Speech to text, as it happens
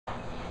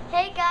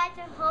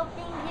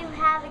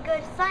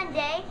good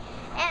Sunday,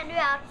 and we're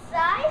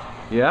outside.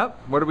 Yep.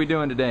 What are we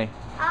doing today?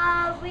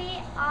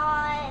 We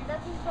are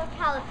looking for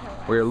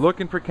caterpillars. We're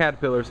looking for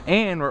caterpillars,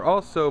 and we're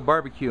also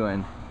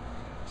barbecuing.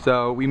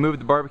 So we moved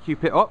the barbecue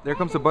pit. Oh, there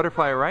comes a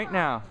butterfly right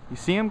now. You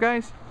see him,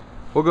 guys?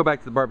 We'll go back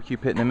to the barbecue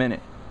pit in a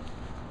minute.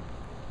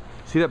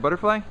 See that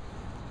butterfly?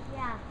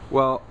 Yeah.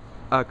 Well,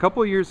 a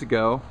couple of years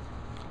ago,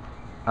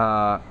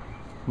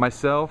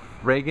 myself,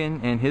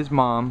 Reagan, and his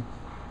mom,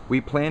 we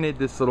planted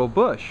this little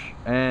bush,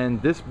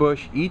 and this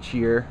bush each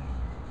year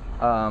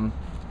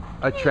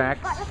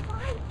attracts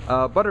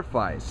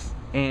butterflies,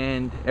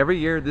 and every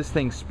year this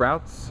thing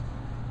sprouts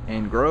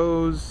and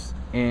grows,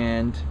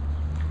 and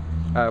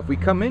if we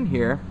come in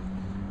here,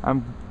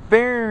 I'm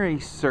fairly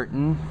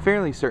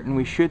certain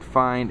we should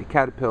find a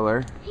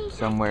caterpillar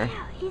somewhere.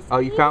 Oh,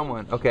 you found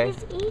one? Okay.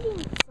 He's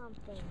eating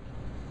something.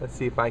 Let's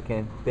see if I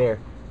can. There,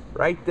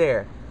 right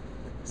there.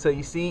 So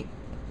you see,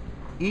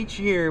 each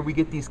year we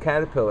get these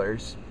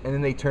caterpillars, and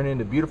then they turn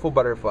into beautiful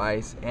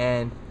butterflies.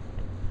 And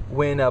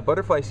when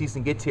butterfly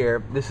season gets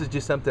here, this is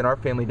just something our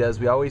family does.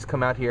 We always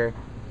come out here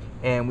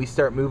and we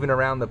start moving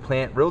around the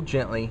plant real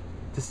gently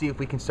to see if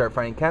we can start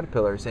finding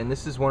caterpillars. And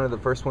this is one of the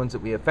first ones that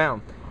we have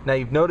found. Now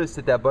you've noticed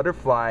that that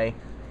butterfly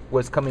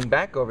was coming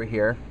back over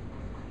here,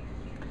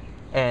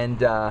 and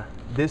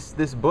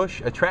this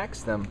bush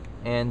attracts them,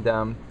 and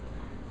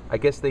I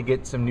guess they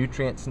get some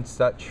nutrients and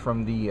such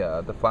from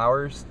the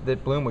flowers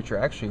that bloom, which are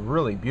actually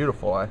really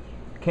beautiful. I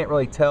can't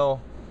really tell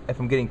if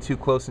I'm getting too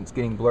close and it's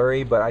getting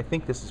blurry, but I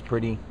think this is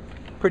pretty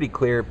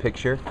clear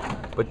picture.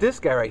 But this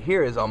guy right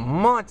here is a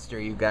monster,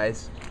 you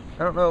guys.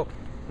 I don't know.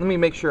 Let me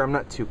make sure I'm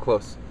not too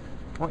close.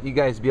 I want you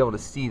guys to be able to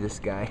see this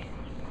guy.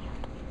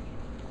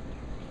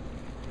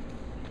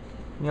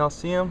 Y'all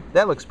see him?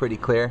 That looks pretty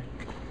clear.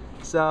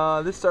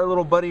 So this is our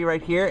little buddy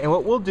right here, and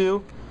what we'll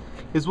do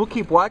is we'll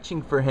keep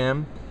watching for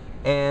him,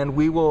 and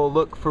we will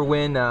look for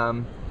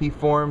when he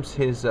forms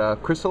his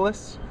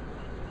chrysalis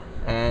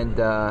and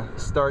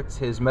starts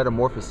his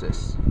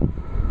metamorphosis.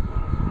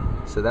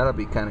 So that'll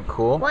be kind of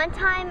cool. One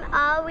time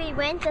I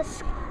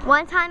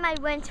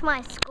went to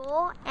my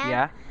school, and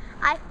yeah.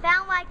 I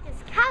found like this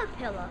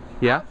caterpillar.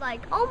 Yeah. I was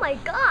like, oh my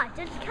god,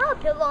 there's a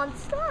caterpillar on the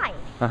slide.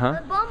 On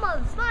the bottom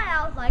of the slide,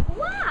 I was like,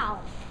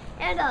 wow.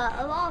 And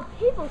a lot of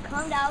people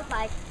come down. I was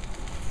like,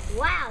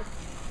 wow,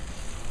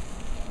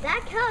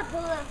 that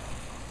caterpillar,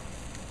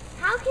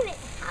 how did it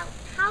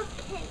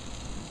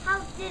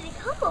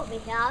come over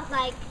here? I was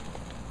like,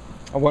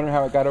 I wonder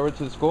how it got over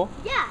to the school?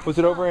 yeah. Was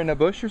it over in a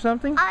bush or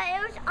something? It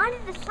was under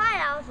the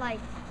slide. I was like,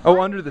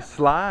 oh, under the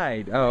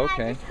slide. Oh,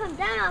 okay. I just come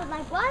down. I was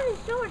like, why are there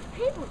so much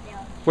people there?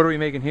 What are we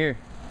making here?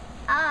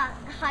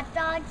 Hot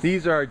dogs.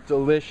 These are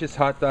delicious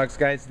hot dogs,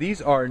 guys.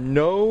 These are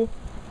no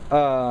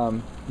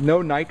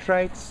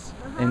nitrites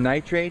and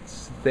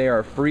nitrates. They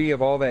are free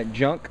of all that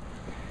junk,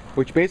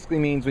 which basically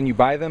means when you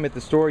buy them at the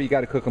store, you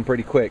got to cook them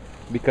pretty quick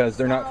because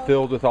they're not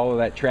filled with all of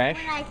that trash.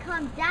 When I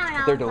come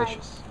down, they're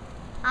delicious.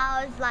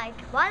 I was like,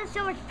 why are there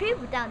so much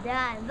people down there?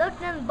 I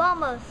looked in the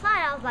bottom of the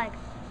slide. I was like,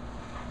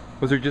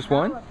 was there just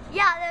one?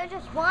 Yeah, there was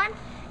just one.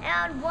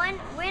 And when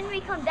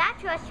we come back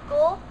to our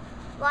school,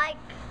 like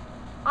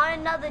on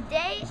another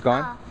day, it's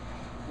gone?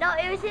 No,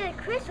 it was in a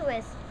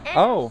chrysalis, and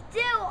oh. it was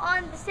still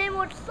on the same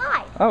old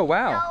slide. Oh,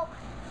 wow.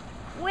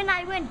 So when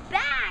I went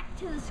back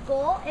to the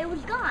school, it was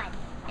gone,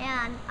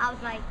 and I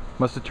was like,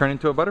 must have turned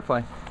into a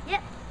butterfly.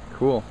 Yep.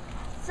 Cool.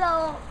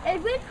 So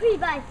it went pretty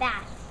by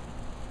fast.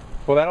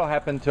 Well, that'll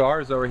happen to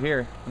ours over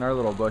here in our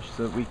little bush,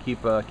 so we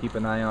keep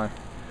an eye on.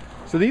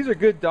 So these are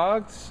good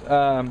dogs.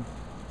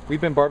 We've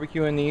been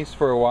barbecuing these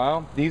for a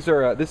while. These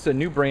are this is a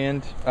new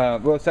brand.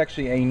 Well, it's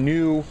actually a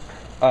new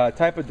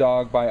type of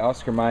dog by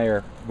Oscar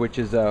Mayer, which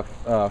is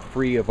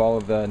free of all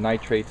of the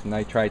nitrates and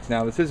nitrites.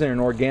 Now, this isn't an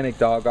organic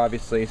dog,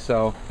 obviously,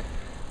 so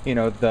you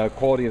know the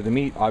quality of the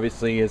meat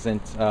obviously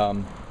isn't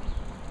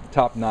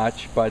top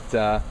notch.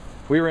 But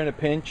we were in a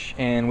pinch,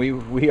 and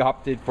we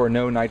opted for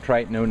no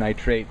nitrite, no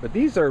nitrate. But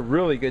these are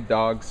really good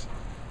dogs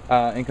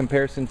in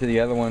comparison to the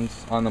other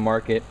ones on the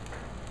market.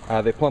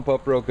 They plump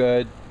up real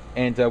good,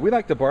 and we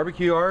like to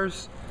barbecue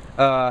ours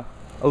a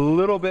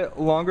little bit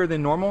longer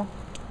than normal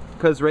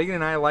because Reagan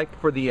and I like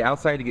for the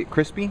outside to get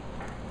crispy,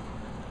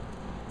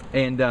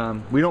 and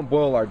we don't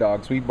boil our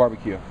dogs, we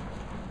barbecue,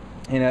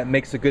 and it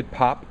makes a good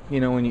pop,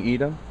 you know, when you eat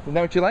them. Isn't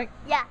that what you like?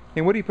 Yeah.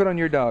 And what do you put on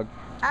your dog?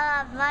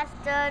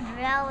 Mustard,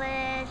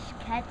 relish,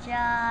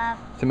 ketchup,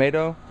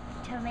 tomato,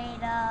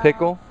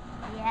 pickle,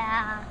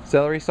 yeah,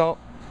 celery salt,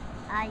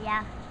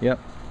 yeah. Yep,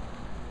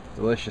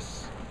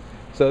 delicious.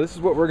 So this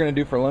is what we're going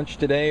to do for lunch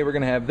today. We're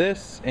going to have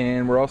this,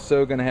 and we're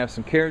also going to have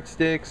some carrot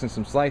sticks and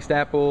some sliced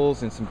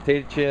apples and some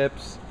potato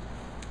chips,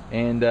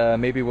 and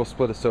maybe we'll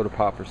split a soda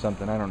pop or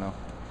something, I don't know.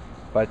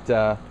 But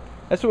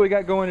that's what we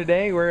got going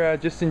today. We're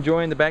just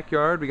enjoying the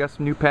backyard. We got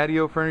some new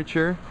patio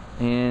furniture,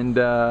 and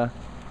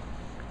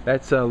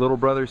that's a little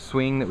brother's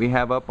swing that we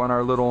have up on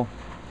our little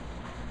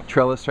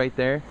trellis right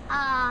there.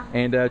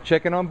 And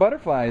checking on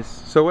butterflies.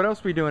 So what else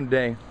are we doing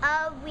today?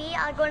 We we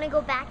are going to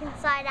go back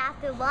inside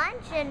after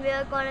lunch and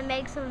we're going to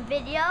make some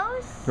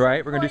videos.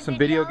 Right, we're going to do some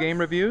video game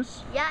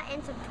reviews. Yeah,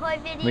 and some toy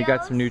videos. We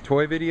got some new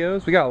toy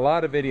videos. We got a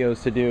lot of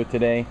videos to do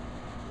today.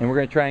 And we're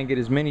going to try and get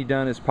as many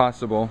done as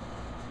possible.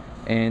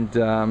 And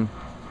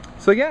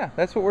so yeah,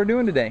 that's what we're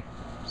doing today.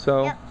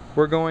 So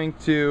we're going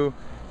to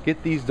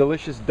get these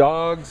delicious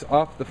dogs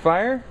off the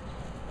fire.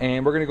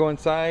 And we're going to go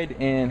inside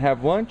and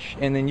have lunch.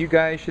 And then you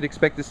guys should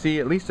expect to see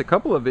at least a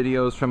couple of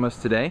videos from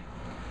us today.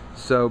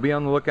 So be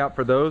on the lookout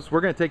for those.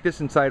 We're going to take this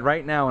inside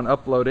right now and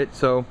upload it.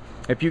 So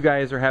if you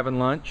guys are having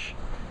lunch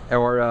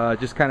or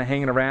just kind of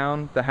hanging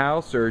around the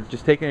house or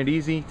just taking it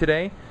easy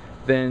today,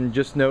 then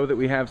just know that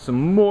we have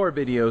some more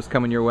videos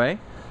coming your way.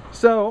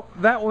 So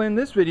that will end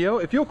this video.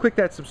 If you'll click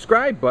that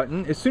subscribe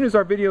button, as soon as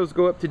our videos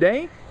go up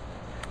today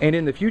and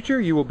in the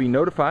future, you will be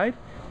notified.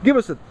 Give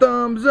us a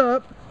thumbs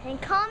up and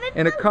comment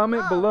a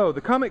comment below. The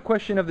comment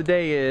question of the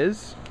day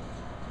is,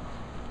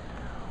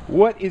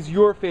 what is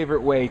your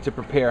favorite way to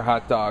prepare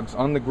hot dogs?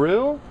 On the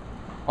grill?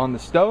 On the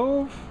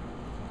stove?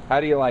 How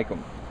do you like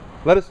them?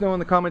 Let us know in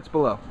the comments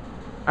below.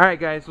 Alright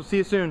guys, we'll see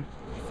you soon.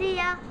 See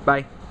ya.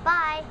 Bye.